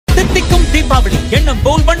தீபாவளி எண்ணம்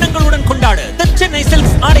போல் வண்ணங்களுடன் கொண்டாட The Chennai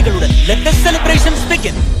Silks ஆடைகளுடன் let the celebrations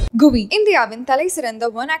begin. GUVI இந்தியாவின் தலை சிறந்த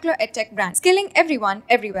vernacular edtech brand, skilling everyone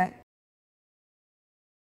everywhere.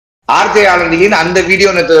 RJ ஆனந்தியின் அந்த வீடியோ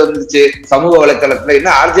வந்துச்சு சமூக வலைத்தளத்துல. என்ன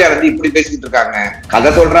ஆர்ஜே ஆனந்தி இப்படி பேசிக்கிட்டு இருக்காங்க,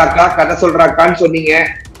 கதை சொல்றாக்கான்னு சொன்னீங்க.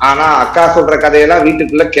 ஆனா அக்கா சொல்ற கதையெல்லாம்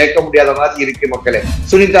வீட்டுக்குள்ள கேட்க முடியாத மாதிரி இருக்கு மக்களே.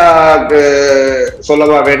 சுனிதாக்கு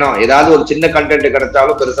சொல்லவா வேணும், ஏதாவது ஒரு சின்ன கண்டென்ட்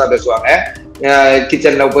கிடைச்சாலும் பெருசா பேசுவாங்க.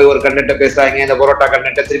 கிச்சன்ல போய் ஒரு கண்டென்ட் பேசுறாங்க, இந்த பரோட்டா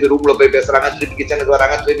கண்டென்ட் திருப்பி ரூம்ல போய் பேசுறாங்க, திருப்பி கிச்சனுக்கு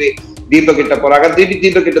வராங்க, திருப்பி தீபக் கிட்ட போறாங்க, திருப்பி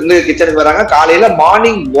தீபக் கிட்ட இருந்து கிச்சனுக்கு வராங்க. காலையில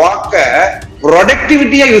மார்னிங் வாக்க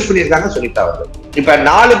ப்ரொடக்டிவிட்டியா யூஸ் பண்ணிருக்காங்க சுனிதா வந்து. இப்ப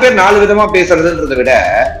 4 பேர் 4 விதமா பேசுறதுன்றதை விட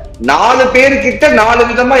 4 பேர்கிட்ட 4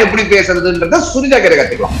 விதமா எப்படி பேசுறதுன்றத சுனிதா கிட்ட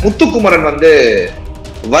கத்துக்கலாம். முத்துக்குமரன் வந்து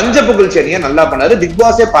வஞ்ச புகழ்ச்சியை நல்லா பண்ணாரு, பிக்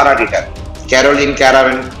பாஸே பாராட்டிட்டார். கேரோலின்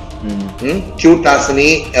கேரவன், கியூட் ஆசினி,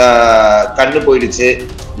 கண்ணு போயிடுச்சு,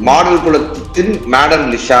 மாடல் குலத்தின் மேடம்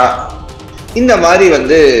லிஷா, இந்த மாதிரி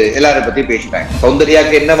வந்து எல்லாரை பத்தி பேசிட்டாங்க.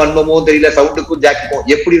 சௌந்தர்யாக்கு என்ன வன்மமோ தெரியல, சவுண்டுக்கும் ஜாக்கிக்கும்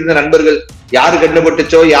எப்படி இருந்த நண்பர்கள், யாரு கண்ணு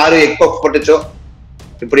பட்டுச்சோ யாரு எக்பப் பட்டுச்சோ,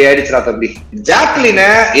 இப்படி ஆயிடுச்சுடா தம்பி. ஜாக்லின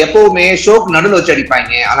எப்பவுமே ஷோக்கு நடுவில் வச்சு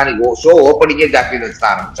அடிப்பாங்க, ஆனா நீ ஷோ ஓப்பனிங்கே ஜாக்லின் வச்சு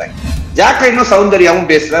தான் ஆரம்பிச்சாங்க. ஜாக்லினும் சௌந்தர்யாவும்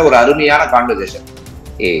பேசுற ஒரு அருமையான கான்வர்சேஷன்.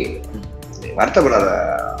 வருத்தப்படாத,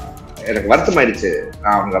 எனக்கு வருத்தம் ஆயிடுச்சு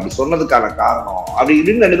நான் அவங்க அப்படி சொன்னதுக்கான காரணம் அப்படி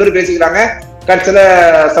இப்படின்னு 2 பேரும் பேசிக்கிறாங்க. கடைசியில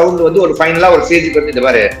சவுண்ட் வந்து ஒரு ஃபைனலா ஒரு ஸ்டேஜுக்கு வந்து இந்த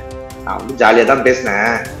மாதிரி, நான் வந்து ஜாலியா தான்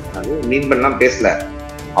பேசினேன், அது மீன் பண்ணலாம் பேசல,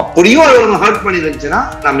 அப்படியும் அது ஒரு ஹர்ட் பண்ணி இருந்துச்சுன்னா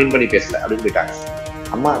நான் மீன் பண்ணி பேசல அப்படின்னு போயிட்டாங்க.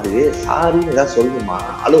 அம்மா அது சாரின்னு ஏதாவது சொல்லுமா,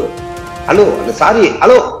 ஹலோ ஹலோ அந்த சாரி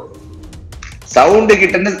ஹலோ சவுண்டு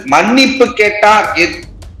கிட்ட இருந்து மன்னிப்பு கேட்டா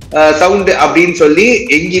சவுண்ட் அப்படின்னு சொல்லி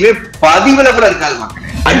எங்கேயுமே பதிவுல கூட இருக்காது மக்களே.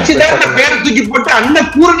 அஞ்சுதான் பேரை தூக்கி போட்டு அண்ணன்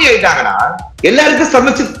பூரணி ஆயிட்டாங்கடா. எல்லாருக்கும்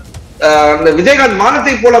சமைச்சு அந்த விஜயகாந்த்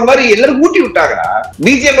மானத்தை போல மாதிரி எல்லாரும் ஊட்டி விட்டாங்கடா.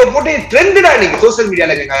 பிஜிஎம் போட்டு ட்ரெண்டுடா இன்னைக்கு சோசியல்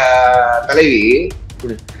மீடியால எங்க தலைவி.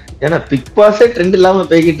 ஏன்னா பிக் பாஸே ட்ரெண்ட் இல்லாம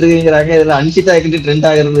போய்கிட்டு இருக்குங்கிறாங்க, இதுல அன்சிதா ஆகிட்டு ட்ரெண்ட்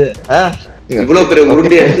ஆகுறது. இவ்வளவு பெரிய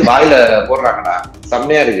உருண்டையை எடுத்து வாயில போடுறாங்கடா,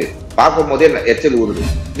 செம்மையா இருக்கு. பார்க்கும் போதே எச்சல் ஊருது.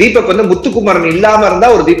 தீபக் வந்து முத்துக்குமரன் இல்லாம இருந்தா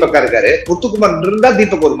ஒரு தீபக்கா இருக்காரு, முத்துக்குமரன் இருந்தா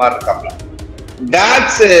தீபக் ஒரு மாதிரி இருக்காங்களா.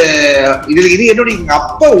 இது என்னோட எங்க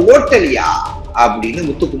அப்பா ஓட்டலியா அப்படின்னு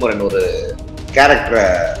முத்துக்குமரன் ஒரு கேரக்டரை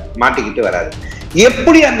மாட்டிக்கிட்டு வராரு.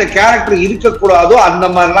 எப்படி அந்த கேரக்டர் இருக்கக்கூடாதோ அந்த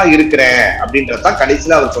மாதிரிலாம் இருக்கிறேன் அப்படின்றதான்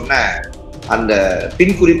கடைசியில அவர் சொன்ன அந்த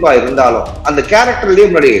பின் குறிப்பா இருந்தாலும் அந்த கேரக்டர்லயே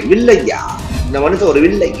முன்னாடி வில்லையா, இந்த மனுஷன் ஒரு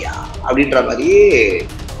வில்லையா அப்படின்ற மாதிரியே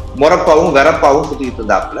முறப்பாவும் வெறப்பாவும் சுத்திட்டு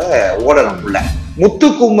இருந்தாப்புல ஓடணும் உள்ள.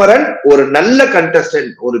 முத்துக்குமரன் ஒரு நல்ல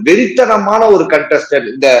கண்டஸ்டன்ட், ஒரு வெறித்தனமான ஒரு கண்டஸ்டன்ட்,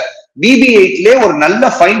 இந்த BB8லே ஒரு நல்ல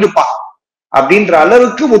ஃபைண்டுப்பா அப்படின்ற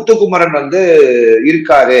அளவுக்கு முத்துக்குமரன் வந்து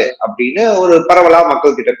இருக்காரு அப்படின்னு ஒரு பரவலா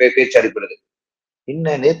மக்கள் கிட்ட பேச்சு அடிப்படுது.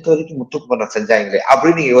 என்ன நேத்து வரைக்கும் முத்துக்குமரன் செஞ்சாங்களே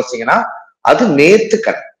அப்படின்னு நீங்க யோசிச்சீங்கன்னா அது நேத்து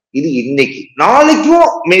கதை, இது இன்னைக்கு, நாளைக்கும்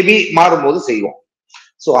மேபி மாறும்போது செய்வோம்.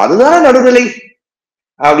 சோ அதுதான் நடுநிலை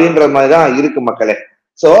அப்படின்ற மாதிரிதான் இருக்கு மக்களே.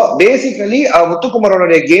 சோ பேசிக்கலி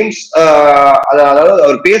முத்துக்குமரனுடைய கேம்ஸ், அதாவது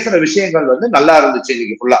அவர் பேசுற விஷயங்கள் வந்து நல்லா இருந்துச்சு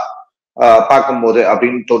இன்னைக்கு ஃபுல்லா பார்க்கும்போது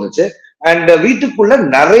அப்படின்னு தோணுச்சு. அண்ட் வீட்டுக்குள்ள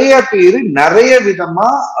நிறைய பேரு நிறைய விதமா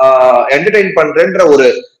என்டர்டெயின் பண்றேன்ற ஒரு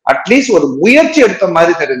அட்லீஸ்ட் ஒரு முயற்சி எடுத்த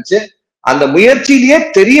மாதிரி தெரிஞ்சு, அந்த முயற்சியிலேயே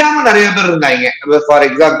தெரியாம நிறைய பேர் இருந்தாங்க. For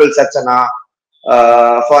example Sachana,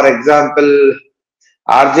 for example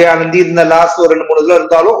RJ Anandhi இந்த லாஸ்ட் ஒரு 2-3 இதுல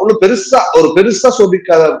இருந்தாலும் ஒன்னும் பெருசா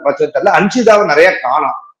சோபிக்காத பட்சத்துல அன்சிதாவை நிறைய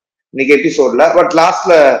காணும் இன்னைக்கு எபிசோட்ல. பட்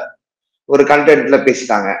லாஸ்ட்ல ஒரு கண்டென்ட்ல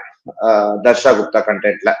பேசிட்டாங்க, தர்ஷா குப்தா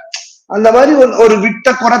கண்டென்ட்ல. அந்த மாதிரி ஒரு விட்ட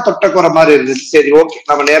குறை தொட்ட குறை மாதிரி இருந்துச்சு. சரி ஓகே,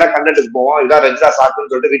 நம்ம நேரா கண்டென்ட்டுக்கு போவோம், இதான் ரெஜிஸ்டர் சாக்குன்னு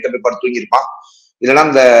சொல்லிட்டு வீட்டை போய் படுத்து தூங்கிருப்பான். இல்லைன்னா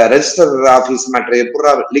இந்த ரெஜிஸ்டர் ஆபீஸ் மேட்டர்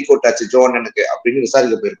எப்படா லீக் அவுட் ஆச்சு ஜோன் எனக்கு அப்படின்னு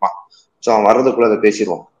விசாரிக்க போயிருப்பான். சோ அவன் வர்றதுக்குள்ள அதை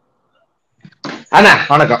பேசிடுவோம். ஆனா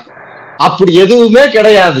வணக்கம், அப்படி எதுவுமே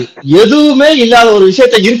கிடையாது, எதுவுமே இல்லாத ஒரு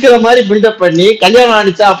விஷயத்த இருக்கிற மாதிரி பில்டப் பண்ணி கல்யாணம்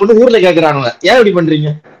ஆனிச்சா அப்படின்னு ஊர்ல கேக்குறாங்க. ஏன் இப்படி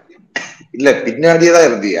பண்றீங்க? இல்ல பின்னாடியேதான்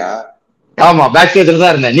இருந்தியா? ஆமா, பேக் ஸ்டேஜ்ல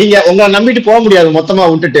தான் இருந்தேன். நீங்க உங்களை நம்பிட்டு போக முடியாது, மொத்தமா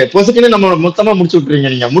விட்டுட்டு பொசுக்குன்னு நம்ம மொத்தமா முடிச்சு விட்டுறீங்க.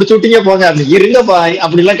 நீங்க முடிச்சு விட்டீங்க போங்க, இருங்க பாய்,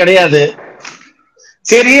 அப்படி எல்லாம் கிடையாது.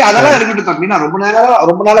 சரி அதெல்லாம் இருக்கட்டும் தம்பி, நான்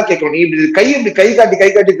ரொம்ப நாளா கேட்கணும். நீ இப்படி கை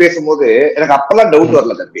காட்டி பேசும்போது எனக்கு அப்பெல்லாம் டவுட்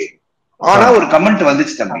வரல தம்பி. ஆனா ஒரு கமெண்ட்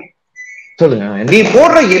வந்துச்சு தம்பி, சொல்லுங்க. நீ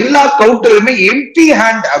போடுற எல்லா கவுண்டருமே எம்டி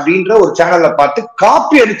ஹேண்ட் அப்படின்ற ஒரு சேனல்ல பார்த்து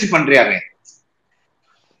காப்பி அடிச்சு பண்றியாங்க.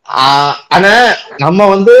 ஆனா நம்ம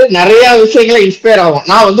வந்து நிறைய விஷயங்களை இன்ஸ்பயர் ஆகும்.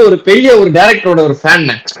 நான் வந்து ஒரு பெரிய ஒரு டைரக்டரோட ஒரு ஃபேன்,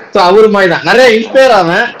 அவரு மாதிரிதான் நிறைய இன்ஸ்பயர்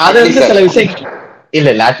ஆவேன். அதை வந்து சில விஷயம்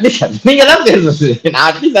இல்ல அட்லீஸ்ட் நீங்க தான் பேசுறது, நான்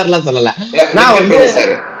அட்லீஸ்ட் எல்லாம் சொல்லல. நான் வந்து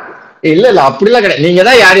இல்ல இல்ல அப்படிலாம் கிடையாது. நீங்க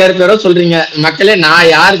தான் யார் யார் பேரோ சொல்றீங்க மக்களே. நான்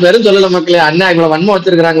யார் பேரும் சொல்லல மக்களே. அண்ணா இவ்வளவு வன்மம்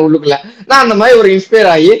வச்சிருக்காங்க உள்ளுக்குள்ள. நான் அந்த மாதிரி ஒரு இன்ஸ்பயர்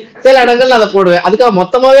ஆகி சில இடங்கள்ல அதை போடுவேன். அதுக்காக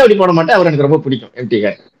மொத்தமாவே அப்படி போட மாட்டேன். அவர் எனக்கு ரொம்ப பிடிக்கும் எம்டி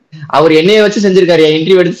கேண்ட். அவர் என்னைய வச்சு செஞ்சிருக்காரு,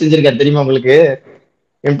 இன்டர்வியூ எடுத்து செஞ்சிருக்காரு தெரியுமா உங்களுக்கு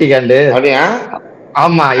எம்டி கேண்ட்? அப்படியா?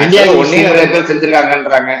 ஆமா, இந்தியா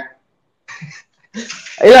செஞ்சிருக்காங்கன்றாங்க.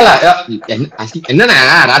 இல்ல இல்ல என்னன்னா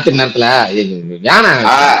ராத்திரி நேரத்துல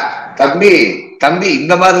தம்பி தம்பி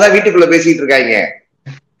இந்த மாதிரிதான் வீட்டுக்குள்ள பேசிட்டு இருக்காங்க.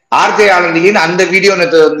 ஆர்ஜே ஆனந்தின்னு அந்த வீடியோ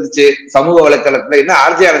வந்துச்சு சமூக வலைத்தளத்துல. என்ன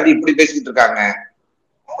ஆர்ஜே ஆனந்தி இப்படி பேசிட்டு இருக்காங்க?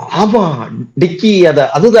 ஆமா டிக்கி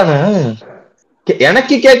அதுதானே.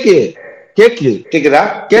 எனக்கு கேக்குதா?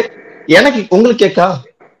 எனக்கு உங்களுக்கு கேக்கா?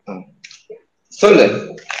 சொல்லு.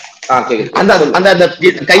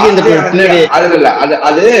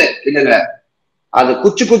 அது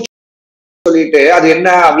குச்சி குச்சி சொல்லிட்டு அது என்ன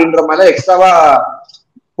அப்படின்ற மாதிரி எக்ஸ்ட்ராவா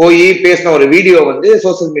போய் பேசின ஒரு வீடியோ வந்து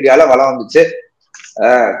சோசியல் மீடியால வளம் வந்துச்சு.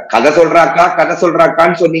 கதை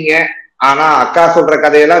சொல்றாக்கான்னு சொன்னீங்க. ஆனா அக்கா சொல்ற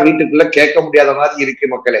கதையெல்லாம் வீட்டுக்குள்ள கேட்க முடியாத மாதிரி இருக்கு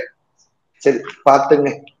மக்களே. சரி பாத்துங்க.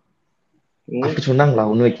 சொன்னாங்களா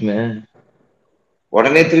ஒண்ணு வைக்குமே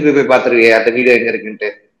உடனே திருப்பி போய் பாத்துருக்கே அந்த வீடியோ எங்க இருக்குன்ட்டு.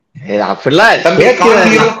 அப்படிலாம்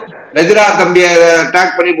தம்பிய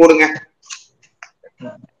டேக் பண்ணி போடுங்க.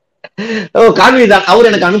 கான்வி தான் அவர்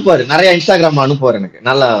எனக்கு அனுப்புவாரு, நிறைய இன்ஸ்டாகிராம் அனுப்புவார் எனக்கு.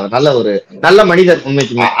 நல்ல ஒரு நல்ல மனிதர்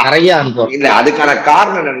உண்மைக்குமே, நிறைய அனுப்புவார். இல்ல அதுக்கான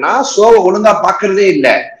காரணம் என்னன்னா ஷோவை ஒழுங்கா பாக்குறதே இல்ல.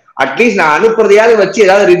 அட்லீஸ்ட் நான் அனுப்புறதையாவது வச்சு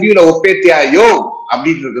ஏதாவது ரிவ்யூல ஒப்பேத்தியாயோ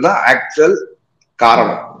அப்படின்றதுதான் ஆக்சுவல்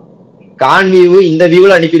காரணம். கான்வியூ இந்த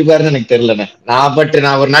வியூல அனுப்பியிருப்பாருன்னு எனக்கு தெரியலண்ணே.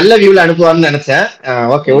 நான் ஒரு நல்ல வியூல அனுப்புவார்னு நினைச்சேன்.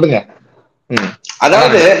 ஓகே விடுங்க.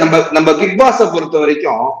 அதாவது நம்ம பிக் பாஸ பொறுத்த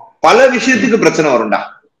வரைக்கும் பல விஷயத்துக்கு பிரச்சனை வரும்டா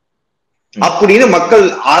அப்படின்னு மக்கள்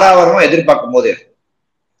ஆறாவரமா எதிர்பார்க்கும் போது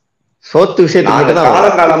சோத்து விஷயத்துக்கு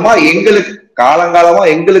காலங்காலமா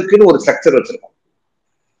எங்களுக்குன்னு ஒரு ஸ்ட்ரக்சர் வச்சிருக்கோம்.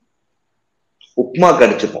 உப்மா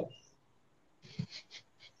கடிச்சுப்போம்,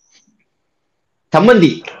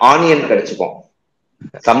 சம்மந்தி ஆனியன் கடிச்சுப்போம்,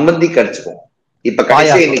 சம்மந்தி கடிச்சுப்போம். இப்ப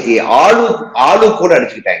கடைசி இன்னைக்கு ஆளு கூட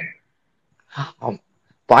அடிச்சுக்கிட்டாங்க.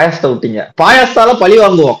 பாயாசத்தை விட்டீங்க, பாயாசத்தால பழி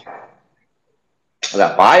வாங்குவோம்.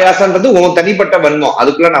 அதான் பாயாசன்றது உன் தனிப்பட்ட வன்மம்,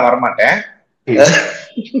 அதுக்குள்ள நான் வரமாட்டேன்.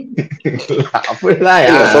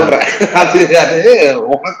 அப்படிதான் சொல்றேன். அது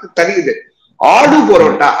உனக்கு தெரியுது. ஆடு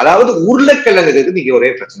பரோட்டா, அதாவது உருளைக்கிழங்கு நீங்க ஒரே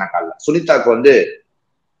பிரச்சனை கால சுனிதாக்கு வந்து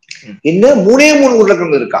என்ன 3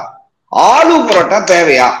 உருளைக்கிழங்கு இருக்கா? ஆலு பரோட்டா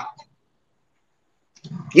தேவையா?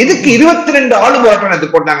 எதுக்கு 22 ஆலு பரோட்டா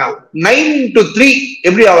எடுத்து போட்டாங்க? 9 to 3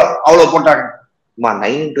 எப்படி அவ்வளவு போட்டாங்க?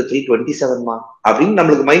 9 to 3 27 அப்படின்னு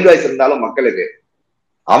நம்மளுக்கு மைண்ட் வாய்ஸ் இருந்தாலும் மக்களுக்கு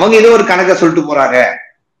அவங்க ஏதோ ஒரு கணக்கை சொல்லிட்டு போறாங்க.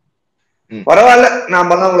 பரவாயில்ல,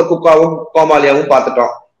 நாம தான் அவங்களை குக்காவும் கோமாலியாவும்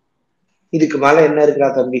பார்த்துட்டோம். இதுக்கு மேல என்ன இருக்கிறா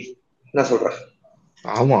தம்பி? என்ன சொல்ற?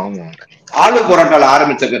 ஆமா ஆமா, ஆலு பரோட்டால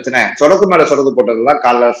ஆரம்பிச்ச பிரச்சனை சொடக்கு மேல சொடக்கு போட்டதுதான்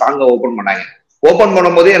காலைல சாங்க ஓபன் பண்ணாங்க. ஓபன்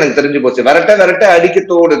பண்ணும் போதே எனக்கு தெரிஞ்சு போச்சு, விரட்ட அடிக்க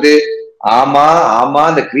தோடுது. ஆமா ஆமா,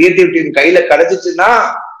 அந்த கிரியேட்டிவிட்டி கையில கிடைச்சிச்சுன்னா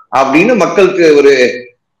அப்படின்னு மக்களுக்கு ஒரு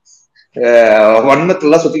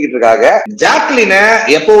வன்மத்துல சுத்திக்கிட்டு இருக்காங்க. ஜாக்லின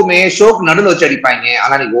எப்பவுமே ஷோக்கு நடுவில் வச்சு அடிப்பாங்க.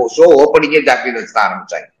 ஆனா நீங்க ஷோ ஓப்பனிங்கே ஜாக்லின் வச்சுதான்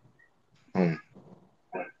ஆரம்பிச்சாங்க.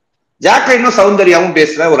 ஜாக்லினும் சௌந்தர்யாவும்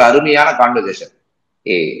பேசுற ஒரு அருமையான கான்வர்சேஷன்.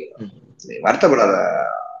 வருத்தப்படாத,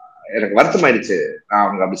 எனக்கு வருத்தமாயிடுச்சு நான்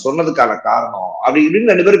அவங்க அப்படி சொன்னதுக்கான காரணம் அப்படி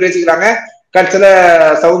இப்படின்னு 2 பேரும் பேசிக்கிறாங்க. கடைசியில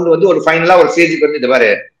சவுண்ட் வந்து ஒரு ஃபைனலா ஒரு ஸ்டேஜுக்கு வந்து இந்த மாதிரி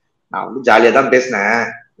நான் வந்து ஜாலியா தான் பேசினேன்,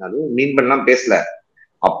 அதுவும் மீன் பண்ணலாம் பேசல,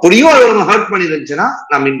 அப்படியும் அது ஒரு ஹர்ட் பண்ணி இருந்துச்சுன்னா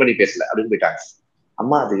நான் மீன் பண்ணி பேசல அப்படின்னு போயிட்டாங்க.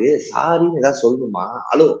 அம்மா அது சாரின்னு ஏதாவது சொல்லணுமா?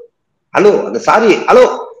 ஹலோ அந்த சாரி ஹலோ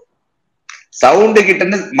சவுண்டு கிட்ட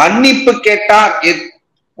இருந்து மன்னிப்பு கேட்டா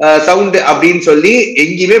சவுண்டு அப்படின்னு சொல்லி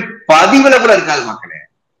எங்கேயுமே பதிவுல கூட இருக்காது மக்களே.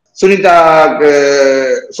 சுனிதாக்கு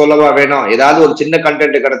சொல்லவா வேணும்? ஏதாவது ஒரு சின்ன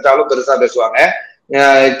கண்டென்ட் கிடைச்சாலும் பெருசா பேசுவாங்க.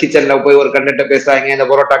 கிச்சன்ல போய் ஒரு கண்டென்ட் பேசுறாங்க, இந்த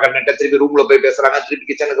பரோட்டா கண்டென்ட் திருப்பி ரூம்ல போய் பேசுறாங்க, திருப்பி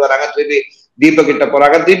கிச்சனுக்கு வராங்க, திருப்பி தீபக் கிட்ட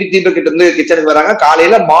போறாங்க, திருப்பி தீபக் கிட்ட இருந்து கிச்சனுக்கு வராங்க.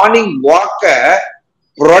 காலையில மார்னிங் வாக்க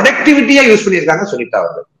ப்ரொடக்டிவிட்டியா யூஸ் பண்ணிருக்காங்க சுனிதா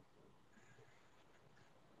அவர்கள்.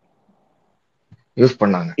 யூஸ்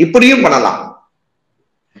பண்ணாங்க. இப்படியும் பண்ணலாம்.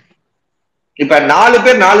 இப்ப 4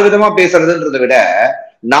 பேர் 4 விதமா பேசுறதுன்றதை விட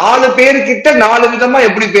 4 பேர்கிட்ட 4 விதமா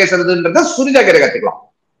எப்படி பேசுறதுன்றத சுனிதா கிட்ட கத்துக்கலாம்.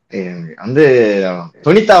 வந்து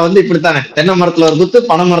சுனிதா வந்து இப்படித்தானே, தென்னை மரத்துல ஒரு குத்து,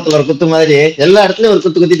 பனை மரத்துல ஒரு குத்து மாதிரி எல்லா இடத்துலயும் ஒரு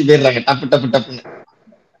குத்து குத்திட்டு போயிடுறாங்க டப்புன்னு.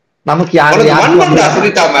 நமக்கு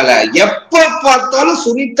சுனிதா மேல எப்ப பார்த்தாலும்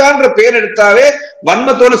சுனிதான்ற பேர் எடுத்தாவே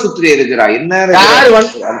வன்மத்தோட சுத்தி இருக்கிறா. என்ன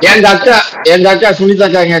எங்க அக்கா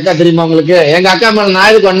சுனிதாக்கா, எங்க அக்கா தெரியுமா உங்களுக்கு? எங்க அக்கா மேல நான்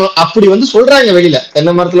எதுக்கு வன்மம் அப்படி வந்து சொல்றாங்க வெளியில.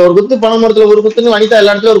 தென்னை மரத்துல ஒரு குத்து, பனை மரத்துல ஒரு குத்துன்னு வனிதா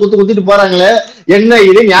எல்லா இடத்துல ஒரு குத்து குத்திட்டு போறாங்களே, என்ன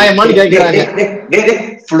இது நியாயமானு கேட்கிறாங்க.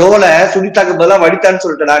 ஃப்ளோல சுனிதாக்கு பதிலா வனிதான்னு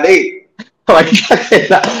சொல்லிட்டா டேய்.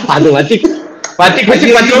 அது பத்தி குச்சி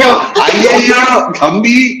பத்திக்கும். ஐயோ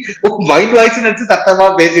தம்பி மைண்ட் வாய்ஸ் நினைச்சு சத்தமா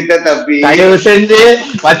பேசிட்டேன் தம்பி. தயவு செஞ்சு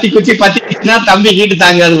பத்தி குச்சி பத்தினா தம்பி கீட்டு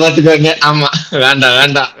தாங்க, அது பாத்துக்கோங்க. ஆமா, வேண்டாம்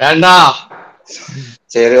வேண்டாம் வேண்டாம்.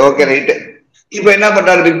 சரி, ஓகே, ரைட். இப்ப என்ன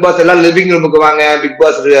பண்றாரு பிக் பாஸ், எல்லாம் லிவிங் ரூமுக்கு வாங்க, பிக்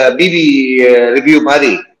பாஸ் பிபி ரிவ்யூ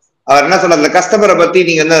மாதிரி அவர் என்ன சொல்றாரு, கஸ்டமரை பத்தி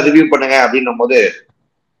நீங்க என்ன ரிவ்யூ பண்ணுங்க அப்படின்னும் போது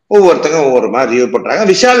ஒவ்வொருத்தங்க ஒவ்வொரு மாதிரி ரிவ்யூ பண்றாங்க.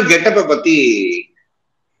 விஷால் கெட்டப்பை பத்தி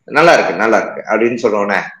நல்லா இருக்கு நல்லா இருக்கு அப்படின்னு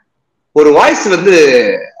சொன்னோன்னே ஒரு வாய்ஸ் வந்து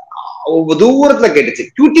தூரத்துல கேட்டுச்சு,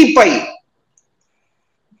 கியூட்டி பை.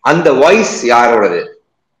 அந்த வாய்ஸ் யாரோடது?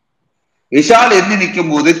 விஷால் எந்த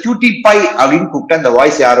நிற்கும் போது கியூட்டி பை அப்படின்னு கூப்பிட்டு அந்த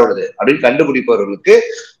வாய்ஸ் யாரோடது அப்படின்னு கண்டுபிடிப்பவர்களுக்கு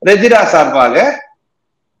ரெஜிரா சார்பாக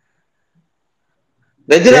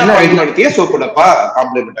ரெஜிரா பயன்படுத்திய சோப்பு டப்பா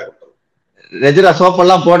காம்ப்ளிமெண்டா கொடுத்தோம். ரெஜிரா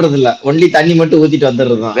சோப்பெல்லாம் போடுறது இல்ல, ஒன்லி தண்ணி மட்டும் ஊத்திட்டு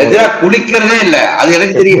வந்துடுறதுதான். ரெஜிரா குளிக்கிறதே இல்ல, அது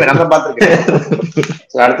எனக்கு தெரியுமே, நம்ம பார்த்திருக்கேன்.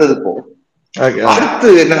 அடுத்தது போ.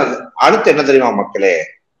 அடுத்து என்ன தெரியுமா மக்களே?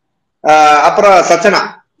 அப்புறம்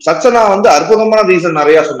சச்சனா வந்து அற்புதமான ரீசன்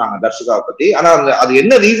நிறைய சொன்னாங்க தர்ஷிகாவை பத்தி. ஆனா அது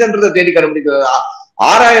என்ன ரீசன்றதை தேடி கண்டுபிடிக்க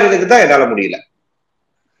ஆராயறதுக்கு தான் என்னால முடியல.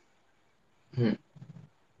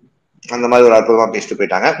 அந்த மாதிரி ஒரு அற்புதமா பேசிட்டு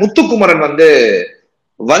போயிட்டாங்க. முத்துக்குமரன் வந்து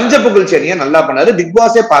வஞ்ச புகழ்ச்சி அணியை நல்லா பண்ணாரு, big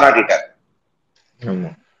பாஸே பாராட்டிட்டார்.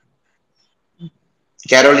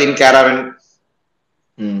 Caroline caravan,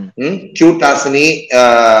 cute Hasini,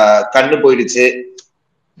 கண்ணு போயிடுச்சு,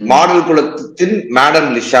 மாடல் குலத்தின் மேடம்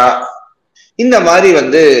லிஷா, இந்த மாதிரி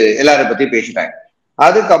வந்து எல்லாரும் பத்தி பேசிட்டாங்க.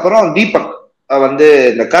 அதுக்கப்புறம் தீபக் வந்து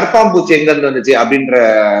இந்த கற்பாம்பூச்சி எங்க இருந்து வந்துச்சு அப்படின்ற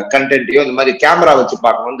கண்டென்ட்டையும் இந்த மாதிரி கேமரா வச்சு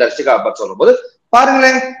பார்க்கணும்னு தர்ஷிகா பத்தி சொல்லும் போது,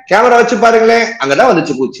 பாருங்களேன் கேமரா வச்சு பாருங்களேன் அங்கதான்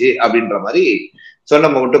வந்துச்சு பூச்சி அப்படின்ற மாதிரி சொன்ன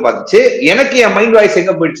மட்டும் பார்த்துச்சு. எனக்கு என் மைண்ட் வாய்ஸ்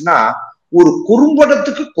எங்க போயிடுச்சுன்னா, ஒரு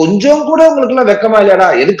குறும்படத்துக்கு கொஞ்சம் கூட உங்களுக்கு எல்லாம் வெக்கமா இல்லையாடா,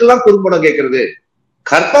 எதுக்கெல்லாம் குறும்படம் கேட்கறது,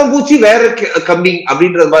 கற்பாம்பூச்சி வேற கம்மி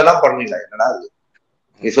அப்படின்றது மாதிரி எல்லாம் பண்ணீங்களா? என்னடா அது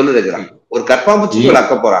நீ சொல்லுறது, ஒரு கற்பாம்பூச்சி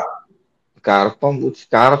அக்க போறான்.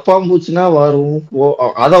 கரப்பாம்பூச்சினா வரும்,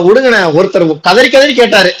 அத விடுங்கண்ணே. ஒருத்தர் கதறி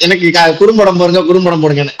கேட்டாரு எனக்கு குறும்படம்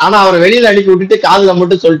போடுங்கன்னு. ஆனா அவரை வெளியில அனுப்பி விட்டுட்டு காதுல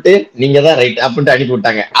மட்டும் சொல்லிட்டு நீங்க தான் ரைட் அப்படின்ட்டு அனுப்பி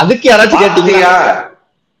விட்டாங்க. அதுக்கு யாராச்சும் கேட்டீங்களா?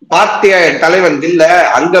 பார்த்தியா என் தலைவன் இல்ல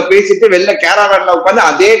அங்க பேசிட்டு வெளில கேரவான்ல உட்காந்து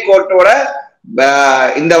அதே கோட்டோட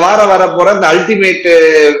இந்த வாரம் வர போற இந்த அல்டிமேட்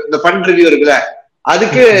இந்த ஃபன் ரிவ்யூ இருக்குல்ல,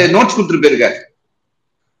 அதுக்கு நோட்ஸ் கொடுத்துட்டு போயிருக்காரு.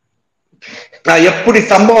 நான் எப்படி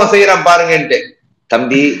சம்பவம் செய்யறேன் பாருங்கன்ட்டு.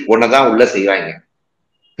 தம்பி உன்னதான் உள்ள செய்வாங்க,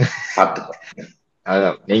 பாத்துக்கோ.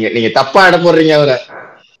 நீங்க தப்பா இட போடுறீங்க அவரை.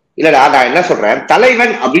 இல்லடா நான் என்ன சொல்றேன்,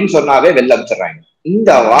 தலைவன் அப்படின்னு சொன்னாவே வெளில அமைச்சிடுறாங்க.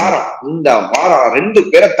 இந்த வாரம் 2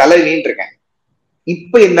 பேரை தலைவின்னு இருக்கேன்.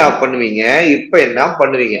 இப்ப என்ன பண்ணுவீங்க?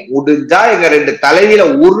 முடிஞ்சா எங்க 2 தலைவியில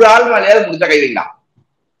ஒரு ஆள் மேலேயாவது முடிஞ்சா கைவிங்களா?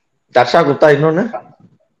 தர்ஷா குப்தா, இன்னொன்னு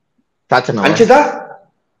அஞ்சுதா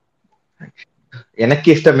எனக்கு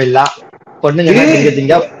இஷ்டம் இல்ல பொண்ணுங்க.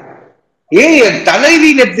 என் தலைவி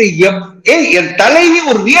என் தலைவி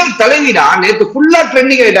ஒரு ரியல் தலைவிடா. நேத்து ஃபுல்லா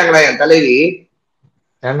ட்ரெண்டிங் ஆயிட்டாங்கடா என் தலைவி.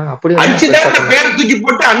 பேரை தூக்கி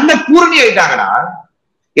போட்டு அண்ணன் பூரணி ஆயிட்டாங்கடா.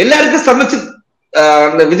 எல்லாருக்கும் சமைச்சு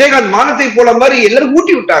அந்த விஜயகாந்த் மானத்தை போல மாதிரி எல்லாரும்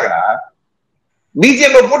ஊட்டி விட்டாங்கடா.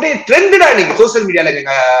 பிஜேபி போட்டு ட்ரெண்டுடா இன்னைக்கு சோசியல் மீடியால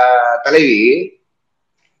எங்க தலைவி.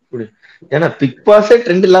 ஏன்னா பிக் பாஸே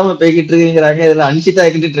ட்ரெண்ட் இல்லாம போய்கிட்டு இருக்குங்கிறாங்க, இதுல அன்சிதா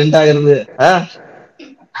ஆகிட்டு ட்ரெண்ட் ஆகுறது.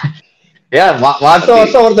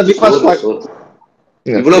 வருஷம் ஒருத்தர் பிக் பாஸ்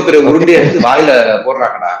இவ்வளவு பெரிய உருண்டை எடுத்து வாயில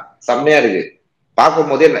போடுறாங்கடா, செம்மையா இருக்கு.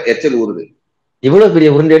 பார்க்கும் போதே எச்சல் ஊறுது. இவ்வளவு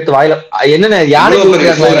பெரிய உருண்டை எடுத்து வாயில என்னென்ன யாரு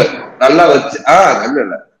நல்லா வச்சு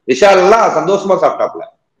நல்ல விஷால் எல்லாம் சந்தோஷமா சாப்பிட்டாப்ல.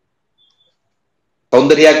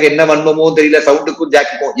 சௌந்தர்யாக்கு என்ன வன்மமோ தெரியல, சவுண்டுக்கும்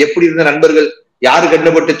ஜாக்குக்கும் எப்படி இருந்த நண்பர்கள், யாரு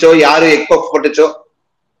கண்டுபட்டுச்சோ யாரு எக்ஸ்போக்ஸ் பட்டுச்சோ,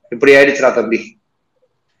 இப்படி ஆயிடுச்சுடா தம்பி.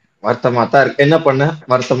 வருத்தமா தான் இருக்கு. என்ன பண்ண,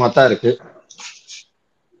 வருத்தமா தான் இருக்கு.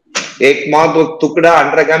 ஏக் மாத் துக்குடா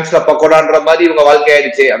 100 கிராம்ஸ்ல பக்கோடான்ற மாதிரி இவங்க வாழ்க்கை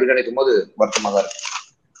ஆயிடுச்சு அப்படின்னு நினைக்கும் போது வருத்தமா தான் இருக்கு.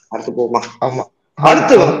 அடுத்து போமா. ஆமா,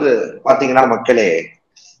 அடுத்து வந்து பாத்தீங்கன்னா மக்களே,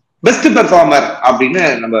 பெஸ்ட் பெர்ஃபார்மர் அப்படின்னு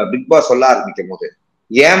நம்ம பிக் பாஸ் சொல்ல ஆரம்பிக்கும் போது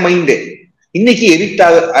என் மைண்டு இன்னைக்கு எடிக்ட்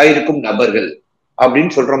ஆயிருக்கும் நபர்கள்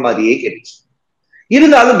அப்படின்னு சொல்ற மாதிரியே கேட்டுச்சு.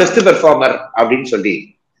 இருந்தாலும் பெஸ்ட் பெர்ஃபார்மர் அப்படின்னு சொல்லி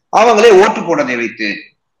அவங்களே ஓட்டு போனதை வைத்து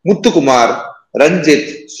முத்துக்குமார்,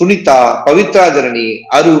 ரஞ்சித், சுனிதா, பவித்ரா ஜனனி,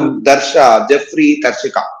 அருண், தர்ஷா, ஜெஃப்ரி,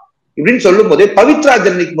 தர்ஷிகா இப்படின்னு சொல்லும் போதே பவித்ரா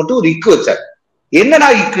ஜனனிக்கு மட்டும் ஒரு இக்கு வச்சார். என்னடா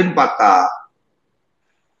இக்குன்னு பார்த்தா,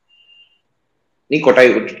 நீ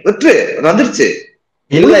கொட்டாய் விட்டு வந்துருச்சு.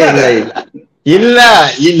 இல்ல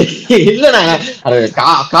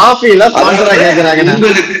காஃபி எல்லாம்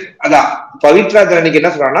உங்களுக்கு அதான் பவித்ரா ஜனனிக்கு என்ன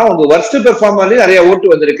சொல்றாங்கன்னா, உங்க வர்ஸ்ட் பெர்ஃபார்மர்லயும் நிறைய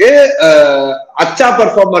ஓட்டு வந்திருக்கு, அச்சா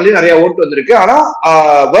பெர்ஃபார்மர்லயும் நிறைய ஓட்டு வந்திருக்கு, ஆனா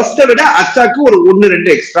வர்ஸ்ட விட அச்சாக்கு ஒரு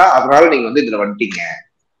 1-2 எக்ஸ்ட்ரா, அதனால நீங்க வந்து இதுல வந்துட்டீங்க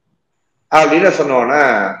அப்படின்னு சொன்னோன்னே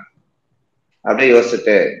அப்படியே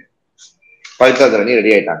யோசிச்சுட்டு பவித்ரா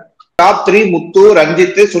ரெடி ஆயிட்டாங்க. டாப் 3 முத்து,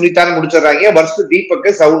 ரஞ்சித், சுனிதான்னு முடிச்சிடுறாங்க. வருஷத்து தீபக்,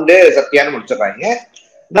 சவுண்டு, சத்யான்னு முடிச்சிடுறாங்க.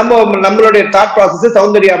 நம்மளுடைய தாட் ப்ராசஸ்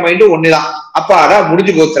சௌந்தர்யா மைண்டு ஒண்ணுதான். அப்பாடா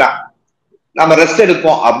முடிஞ்சு போச்சுரா, நம்ம ரெஸ்ட்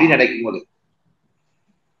எடுப்போம் அப்படின்னு நினைக்கும் போது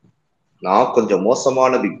நான் கொஞ்சம்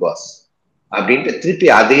மோசமான பிக் பாஸ் அப்படின்ட்டு திருப்பி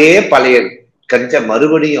அதே பழைய கஞ்ச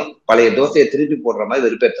மறுபடியும் பழைய தோசையை திருப்பி போடுற மாதிரி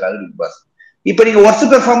வெறுப்பேற்றுறாரு பிக் பாஸ். இப்ப நீங்க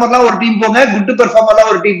ஒர்ஸ்ட் பெர்ஃபார்மர்லாம் ஒரு டீம் போங்க, குட் பெர்ஃபார்மர்லாம்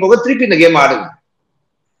ஒரு டீம் போங்க, திருப்பி இந்த கேம் ஆடுங்க.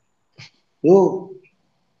 ஓ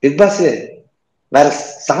பிக் பாஸ் வேற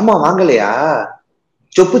சாமான் வாங்கலையா,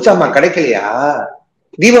 சொப்பு சாமான் கிடைக்கலையா,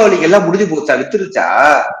 தீபாவளிக்கு எல்லாம் முடிஞ்சு போச்சா, வித்துருச்சா,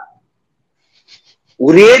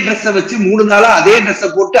 ஒரே ட்ரெஸ் வச்சு 3 நாளா அதே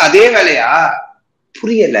ட்ரெஸ் போட்டு அதே வேலையா,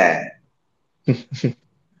 புரியல.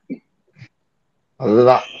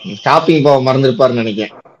 அதுதான் ஷாப்பிங் போக மறந்துருப்பாருன்னு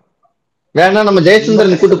நினைக்கிறேன். வேணா நம்ம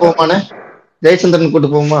ஜெயச்சந்திரன் கூட்டு போவோமானே, ஜெயச்சந்திரன் கூட்டு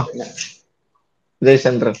போவோமா?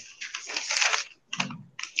 ஜெயச்சந்திரன்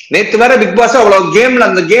நேத்து வேற பிக் பாஸ் அவ்வளவு கேம்ல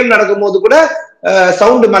அந்த கேம் நடக்கும் போது கூட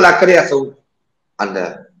சவுண்டு மேல அக்கறையா, சவுண்ட் அந்த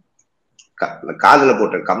காதுல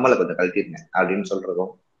போட்ட கம்மலை கொஞ்சம் கழட்டிருங்க அப்படின்னு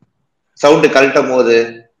சொல்றதும், சவுண்டு கழட்டும் போது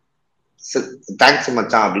தேங்க்ஸ்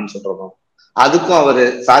மச்சான் அப்படின்னு சொல்றதும், அதுக்கும் அவரு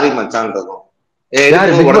சாரி மச்சான்றதும்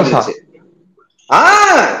உடஞ்சிருச்சு.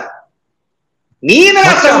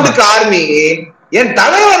 நீதான் சவுண்டுக்கு ஆர்மி, என்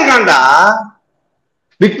தலைவர் இருக்காண்டா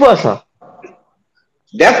பிக் பாஸா?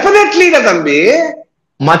 டெஃபினெட்லி தம்பி.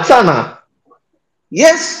 மச்சானா?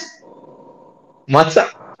 எஸ்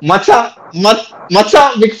மச்சான் மச்சான்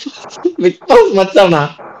மச்சான் பிக் பாஸ் மச்சானா?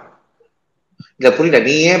 இல்ல புரியல,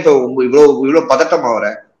 நீ ஏன் இப்ப இவ்வளவு பதட்டமா வர?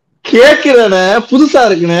 கேக்குறேனே, புதுசா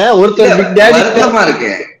இருக்குனே. ஒருத்தர் பிக் டேடி வருத்தமா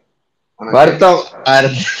இருக்கு.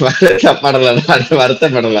 வருத்தப்படல,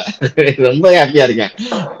 ரொம்ப ஹாப்பியா இருக்கேன்.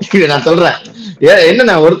 நான் சொல்றேன்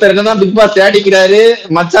என்னன்னா, ஒருத்தர் என்னன்னா பிக் பாஸ் தேடிக்கிறாரு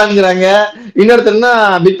மச்சான்ங்கிறாங்க, இன்னொருத்தர்னா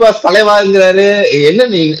பிக் பாஸ் தலைவாங்கிறாரு. என்ன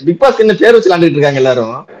நீ பிக் பாஸ்க்கு என்ன பேர் வச்சு விளையாண்டுட்டு இருக்காங்க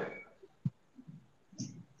எல்லாரும்?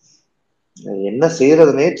 என்ன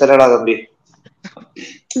செய்யறதுன்னே தெரியலா தம்பி.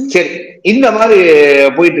 சரி, இந்த மாதிரி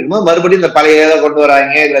போயிட்டு இருக்கும்போது மறுபடியும் இந்த பழைய கொண்டு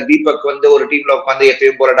வராங்க. இதுல தீபக் ஒரு டீம்ல உட்காந்து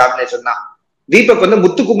எப்பயும் போற டாமினேஷன் தான். தீபக்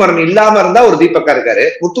முத்துக்குமரன் இல்லாம இருந்தா ஒரு தீபக்கா இருக்காரு,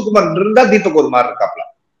 முத்துக்குமரன் இருந்தா தீபக் ஒரு மாதிரி இருக்காப்ல.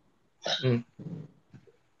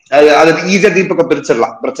 அது ஈஸியா தீபக்க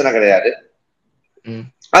பிரிச்சிடலாம், பிரச்சனை கிடையாது.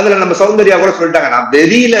 அதுல நம்ம சௌந்தர்யா கூட சொல்லிட்டாங்க நான்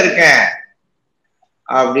வெறியில இருக்கேன்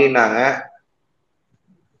அப்படின்னாங்க.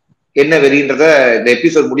 என்ன வெறின்றத இந்த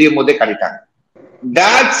எபிசோட் முடியும் போதே காட்டிட்டாங்க.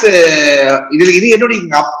 இது என்னோட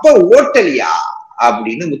அப்ப ஓட்டலியா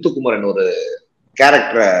அப்படின்னு முத்துக்குமரன் ஒரு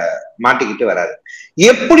கேரக்டரை மாட்டிக்கிட்டு வராரு.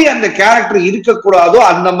 எப்படி அந்த கேரக்டர் இருக்கக்கூடாதோ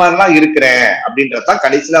அந்த மாதிரிலாம் இருக்கிறேன் அப்படின்றதான்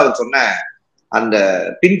கடைசியில அவர் சொன்ன அந்த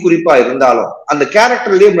பின் குறிப்பா இருந்தாலும் அந்த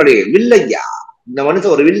கேரக்டர்லயே முன்னாடி வில்லையா, இந்த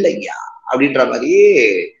மனுஷன் ஒரு வில்லையா அப்படின்ற மாதிரியே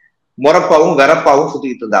முறப்பாவும் வெறப்பாவும்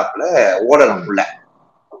சுத்திக்கிட்டு இருந்தாப்புல ஓடணும் உள்ள.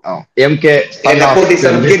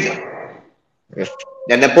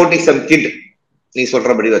 நெப்போட்டிசம் கிட் நீ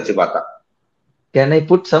சொல்றபடி வச்சு பார்த்தா Can I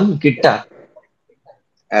put some கிட்டா?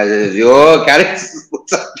 ஐயோ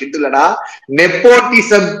கேரக்டர் கிட் இல்லடா,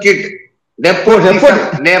 நெப்போட்டிசம் கிட்.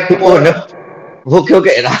 ஓகே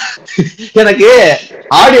ஓகே, எனக்கு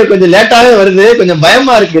ஆடியோ கொஞ்சம் லேட்டாவே வருது, கொஞ்சம்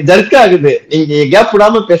பயமா இருக்கு, ஜர்க் ஆகுது. நீங்க கேப்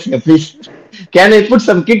விடாம பேசுங்க please. Can I put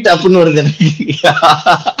some kit அப்படின்னு வருது எனக்கு.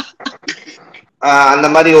 அந்த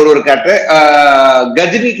மாதிரி ஒரு கேரக்டர்.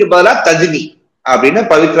 கஜினிக்கு பதிலா தஜினி அப்படின்னு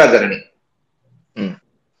பவித்ரா ஜனனி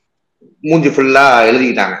மூஞ்சி ஃபுல்லா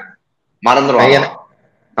எழுதிக்கிட்டாங்க, மறந்துடுவாங்க.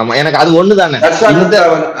 ஆமா, எனக்கு அது ஒண்ணுதானே.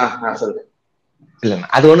 இல்ல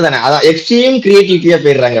அது ஒண்ணுதானே, அதான் எக்ஸ்ட்ரீம் கிரியேட்டிவிட்டியா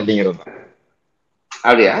போயிடுறாங்க அப்படிங்கிறது.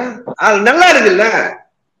 அப்படியா? நல்லா இருக்குல்ல.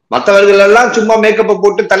 மற்றவர்கள் எல்லாம் சும்மா மேக்கப்பை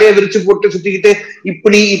போட்டு தலையை விரிச்சு போட்டு சுத்திக்கிட்டு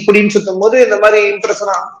இப்படின்னு சுத்தும் போது இந்த மாதிரி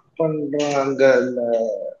இம்ப்ரெஷனா பண்றாங்க.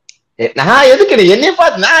 நான் எதுக்கு என்னைய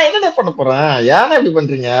பார்த்து நான் என்ன பண்ண போறேன்? ஏன்னா இப்படி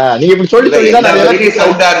பண்றீங்க நீங்க? இப்படி சொல்லி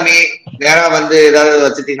சவுண்ட் ஆர்மி நேரா ஏதாவது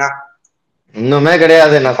வச்சுட்டீங்கன்னா இன்னுமே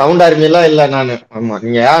கிடையாது. நான் சவுண்ட் ஆர்மி எல்லாம் இல்ல நானு. ஆமா,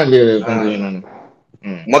 நீங்க ஏன் இப்படி பண்றீங்க? நானு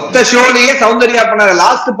மொத்த ஷோலயே சௌந்தர்யா பண்ண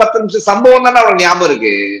லாஸ்ட் 10 நிமிஷம் சம்பவம் தானே அவங்களுக்கு ஞாபகம்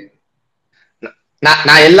இருக்கு.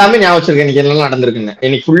 நான் எல்லாமே ஞாபகம் வச்சிருக்கேன். இன்னைக்கு எல்லாம் நடந்திருக்குன்னு.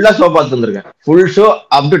 இன்னைக்கு ஃபுல்லா ஷோ பார்த்து வந்திருக்கேன். Full show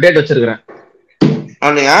up to date வச்சிருக்கிறேன்.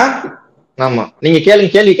 ஆமா, நீங்க கேள்வி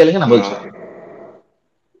கேளுங்க, நான் பதில் சொல்றேன்.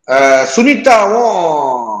 சுனிதாவும்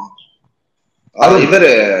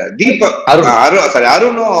இவரு தீபக்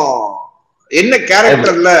அருணும் என்ன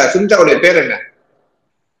கேரக்டர்ல? சுனிதாவுடைய பேர் என்ன?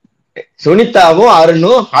 சுனிதாவும்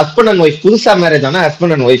அருணும் ஹஸ்பண்ட் அண்ட் ஒய்ஃப், புதுசா மேரேஜ் ஆனா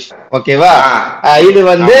ஹஸ்பண்ட் அண்ட் ஒய்ஃப். ஓகேவா? இது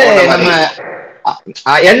நம்ம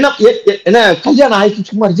என்ன கல்யாணம் ஆயிடுச்சு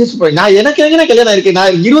சும்மா ரிஜிஸ்டர் பண்ணி. நான் எனக்கு எங்க கல்யாணம் இருக்கு?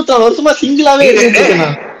 நான் 24 வருஷமா சிங்கிளாவே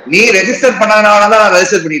நீ ரெஜிஸ்டர் பண்ணாதான் நான்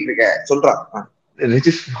ரெஜிஸ்டர் பண்ணிட்டு இருக்கேன் சொல்றான்.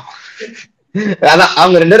 அதான்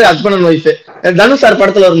அவங்க 2 பேரும் husband and wife. Dhanush sir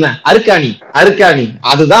படத்துல இருந்தேன் அருக்காணி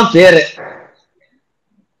அதுதான் பேரு.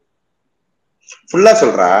 ஃபுல்லா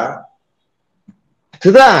சொல்றா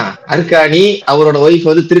இதுதான் அருக்காணி. அவரோட ஒய்ஃப்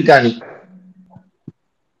வந்து திருக்காணி.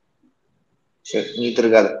 சரி நீ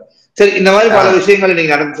திருக்காத. சரி இந்த மாதிரி பல விஷயங்கள்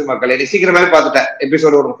நீங்க நடந்துச்சு மக்களே. நீ சீக்கிரமாவே பாத்துட்டேன்.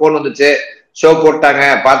 எபிசோடு ஒரு போன் வந்துச்சு, ஷோ போட்டாங்க,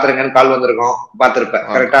 பாத்துருங்கன்னு கால் வந்திருக்கோம், பாத்துருப்பேன்.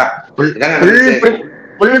 கரெக்டா?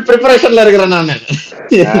 ஃபுல் ப்ரிப்பரேஷன்ல இருக்கிறேன் நானு.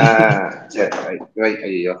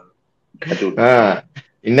 ஐயோ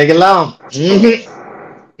இன்னைக்கெல்லாம்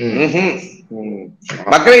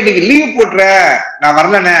மக்களே இன்னைக்கு லீவ் போட்டுற நான்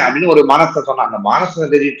வரலனே அப்படின்னு ஒரு மானசத்தை சொன்னான். அந்த மானசத்தை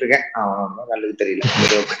தேடிட்டு இருக்கேன், நல்லது தெரியல.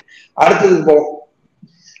 அடுத்தது போவோம்.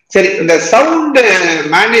 சரி, இந்த சவுண்ட்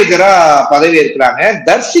மேனேஜரா பதவி இருக்கிறாங்க.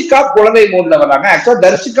 தர்ஷிகா குழந்தை மோட்ல வர்றாங்க. ஆக்சுவலா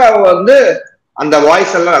தர்ஷிகா வந்து அந்த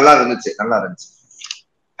வாய்ஸ் எல்லாம் நல்லா இருந்துச்சு.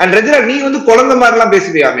 அண்ட் ரெஜினா நீ வந்து குழந்தை மாதிரி எல்லாம்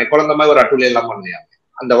பேசுவியாமே, குழந்தை மாதிரி ஒரு அட்டுல எல்லாம் பண்ணுவியாமே,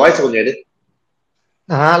 அந்த வாய்ஸ் கொஞ்சம் எடு.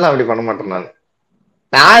 நான் அப்படி பண்ண மாட்டேன்.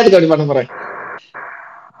 நான் எதுக்கு அப்படி பண்ண போறேன்?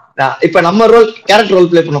 இப்ப நம்ம கேரக்டர் ரோல்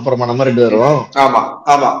பிளே பண்ண போறோமா நம்ம 2 பேரும்? ஆமா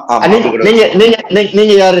ஆமா ஆமா.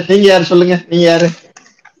 நீங்க யாரு சொல்லுங்க. நீங்க யாரு?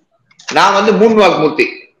 நான் வந்து மூன்வாக் மூர்த்தி.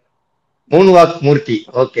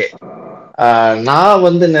 ஓகே. நான்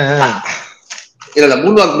வந்து இல்ல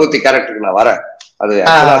மூன்வாக் மூர்த்தி கேரக்டருக்கு நான் வரேன். அது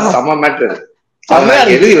செம மேட்டர்.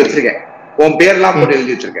 எழுதி வச்சிருக்கேன், உன் பேர்லாம் போட்டு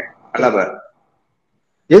எழுதி வச்சிருக்கேன். நல்லா பாரு.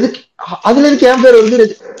 எதுக்கு அதுல இருக்கு என் பேர் வந்து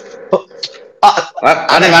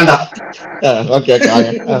வேண்டாம். ஓகே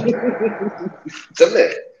சொல்லு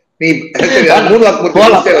நீ. மூன்வாக்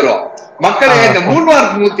மூர்த்தி வரும் மக்களே. இந்த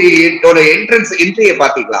மூன்வாக் மூர்த்தியோட என்ட்ரியை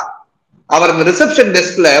பாத்தீங்களா? அவர் இந்த ரிசப்ஷன்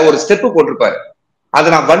டெஸ்க்ல ஒரு ஸ்டெப் போட்டிருப்பாரு. அதை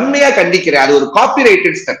நான் வன்மையா கண்டிக்கிறேன். அது ஒரு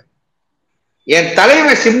காப்பிரைட்டட் ஸ்டெப். என்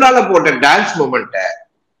தலைவன் சிம்னால போட்ட டான்ஸ் மூமெண்ட்டை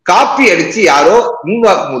காப்பி அடிச்சு யாரோ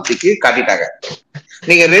மூன்வாக் மூர்த்திக்கு காட்டிட்டாங்க.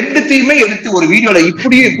 நீங்க 2த்தையுமே எடுத்து ஒரு வீடியோல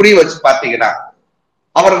இப்படியும் வச்சு பாத்தீங்கன்னா,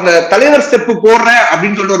 அவர் அந்த தலைவர் ஸ்டெப் போடுறேன்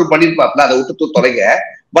அப்படின்னு சொல்லிட்டு ஒரு பண்ணிருப்பாப்ல, அதை விட்டு தொலைங்க.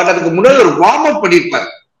 பட் அதுக்கு முன்னாடி ஒரு வார்ம் அப் பண்ணிருப்பாரு.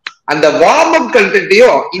 அந்த வார்ம் அப்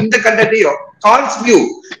கண்டென்ட்டையும் இந்த கண்டென்ட்டையும் கான்ஸ் வியூ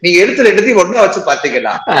நீங்க எடுத்து 2த்தையும் ஒண்ணா வச்சு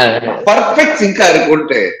பாத்தீங்கன்னா பர்ஃபெக்ட் சிங்கா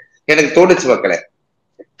இருக்கும்ட்டு எனக்கு தோணுச்சு மக்களே.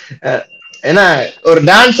 ஏன்னா ஒரு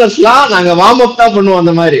டான்சர்ஸ்லாம் நாங்க வார்ம் அப் தான் பண்ணுவோம்.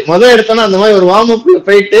 அந்த மாதிரி முதல் எடுத்தோம்னா அந்த மாதிரி ஒரு வார்ம் அப்ல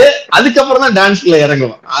போயிட்டு அதுக்கப்புறம் தான் டான்ஸ்ல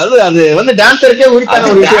இறங்குவோம். அது வந்து டான்சருக்கே உரித்தான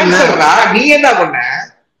ஒரு விஷயம். நீ என்ன பண்ண?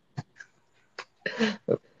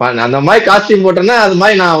 அந்த மாதிரி காஸ்டியூம் போட்டேன்னா அது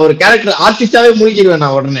மாதிரி நான் ஒரு கேரக்டர் ஆர்டிஸ்டாவே முடிக்கிடுவேன்.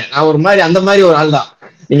 நான் உடனே நான் ஒரு மாதிரி அந்த மாதிரி ஒரு ஆள் தான்.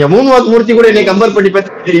 நீங்க மூன்வாக் மூர்த்தி கூட என்னை கம்பேர் பண்ணி பேச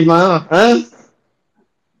தெரியுமா?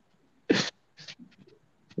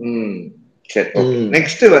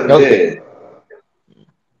 நெக்ஸ்ட் வந்து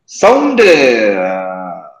சவுண்ட்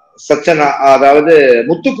சச்சனா, அதாவது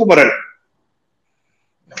முத்துக்குமரன்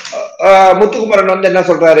வந்து என்ன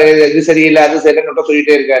சொல்றாரு? இது சரியில்லை அது சரியில்லைன்னு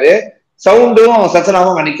சொல்லிட்டே இருக்காரு. சவுண்டும்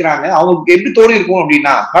சச்சனாவும் நினைக்கிறாங்க. அவங்களுக்கு எப்படி தோணி இருக்கும்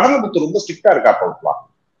அப்படின்னா, கடலமுத்து ரொம்ப ஸ்ட்ரிக்டா இருக்கா போட்டுவா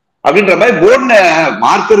அப்படின்ற மாதிரி போர்டுல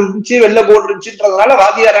மார்க்கர் இருந்துச்சு, வெள்ள போர்டு இருந்துச்சுன்றதுனால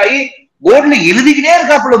வாத்தியாராயி போர்டுல எழுதிக்கிட்டே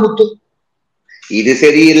இருக்காப்புல முத்து. இது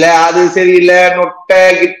சரியில்லை அது சரியில்லை நொட்ட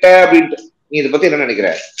கிட்ட அப்படின்ட்டு. நீ இதை பத்தி என்ன நினைக்கிற?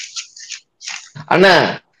 அண்ணா,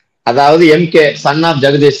 அதாவது MK சன் ஆஃப்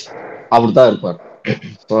ஜெகதீஷ் அப்படித்தான் இருப்பார்.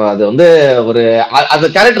 அது வந்து ஒரு அந்த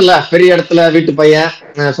கேரக்டர்ல பெரிய இடத்துல வீட்டு பையன்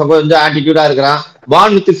கொஞ்சம் ஆட்டிடியூடா இருக்கிறான்.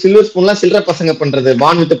 பான் வித் சில்வர் ஸ்பூன்ல சில்லற பசங்க பண்றது,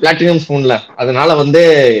 பான் வித் பிளாட்டினம் ஸ்பூன்ல. அதனால வந்து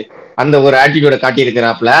அந்த ஒரு ஆட்டிடியூட காட்டி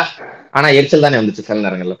இருக்கிறாப்ல. ஆனா எரிச்சல் தானே வந்துச்சு சில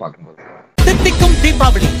நேரங்கள்ல பாக்கும்போது. தித்திக்கும்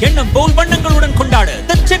தீபாவளி எண்ணம் போல் வண்ணங்களுடன் கொண்டாடு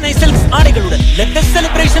Chennai silks ஆடைகளுடன். Let the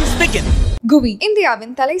celebrations begin. GUVI,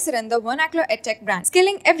 இந்தியாவின் தலை சிறந்த vernacular edtech brand,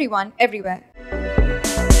 skilling everyone everywhere.